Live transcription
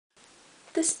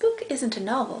This book isn't a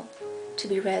novel to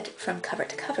be read from cover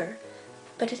to cover,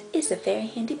 but it is a very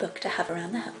handy book to have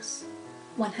around the house.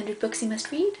 100 Books You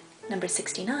Must Read, number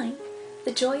 69,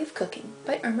 The Joy of Cooking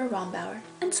by Irma Rombauer,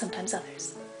 and sometimes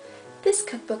others. This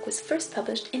cookbook was first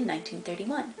published in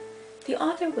 1931. The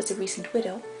author was a recent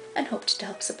widow and hoped to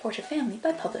help support her family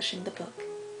by publishing the book.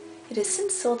 It has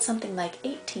since sold something like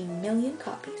 18 million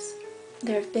copies.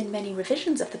 There have been many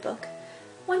revisions of the book.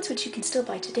 Ones which you can still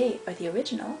buy today are the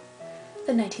original,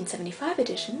 the 1975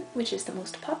 edition, which is the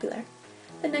most popular,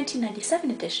 the 1997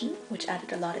 edition, which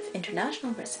added a lot of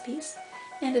international recipes,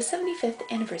 and a 75th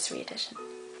anniversary edition.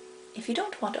 If you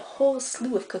don't want a whole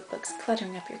slew of cookbooks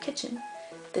cluttering up your kitchen,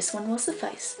 this one will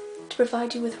suffice to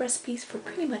provide you with recipes for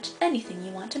pretty much anything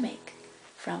you want to make,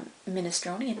 from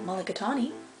minestrone and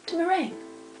mulligatawny to meringue.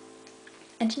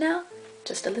 And now,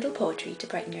 just a little poetry to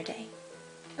brighten your day.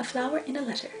 A Flower in a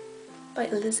Letter by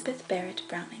Elizabeth Barrett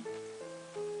Browning.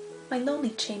 My lonely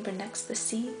chamber next the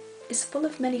sea is full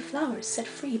of many flowers set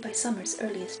free by summer's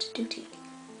earliest duty.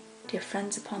 Dear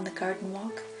friends upon the garden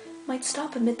walk might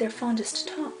stop amid their fondest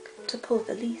talk to pull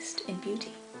the least in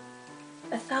beauty.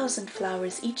 1,000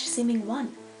 flowers, each seeming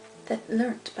one, that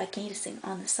learnt by gazing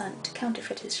on the sun to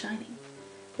counterfeit his shining,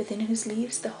 within whose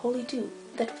leaves the holy dew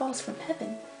that falls from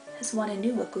heaven has won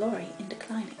anew a glory in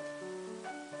declining.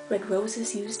 Red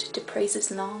roses used to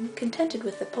praises long, contented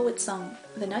with the poet's song,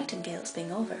 the nightingales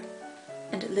being over,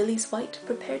 and lilies white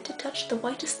prepared to touch the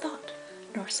whitest thought,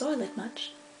 nor soil it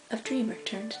much, of dreamer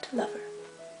turned to lover.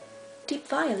 Deep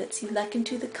violets you liken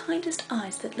to the kindest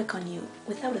eyes that look on you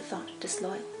without a thought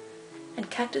disloyal, and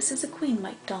cactuses a queen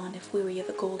might don if weary of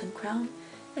a golden crown,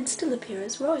 and still appear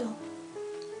as royal.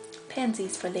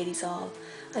 Pansies for ladies all,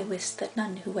 I wist that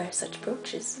none who wear such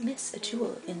brooches miss a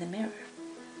jewel in the mirror,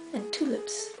 and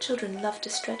tulips children love to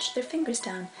stretch their fingers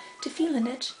down to feel and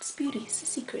etch its beauty's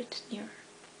secret nearer.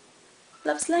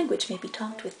 Love's language may be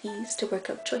talked with ease to work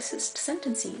out choicest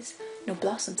sentences, no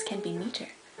blossoms can be meeter,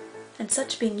 and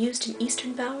such being used in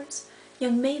eastern bowers,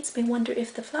 young maids may wonder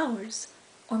if the flowers,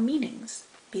 or meanings,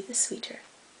 be the sweeter.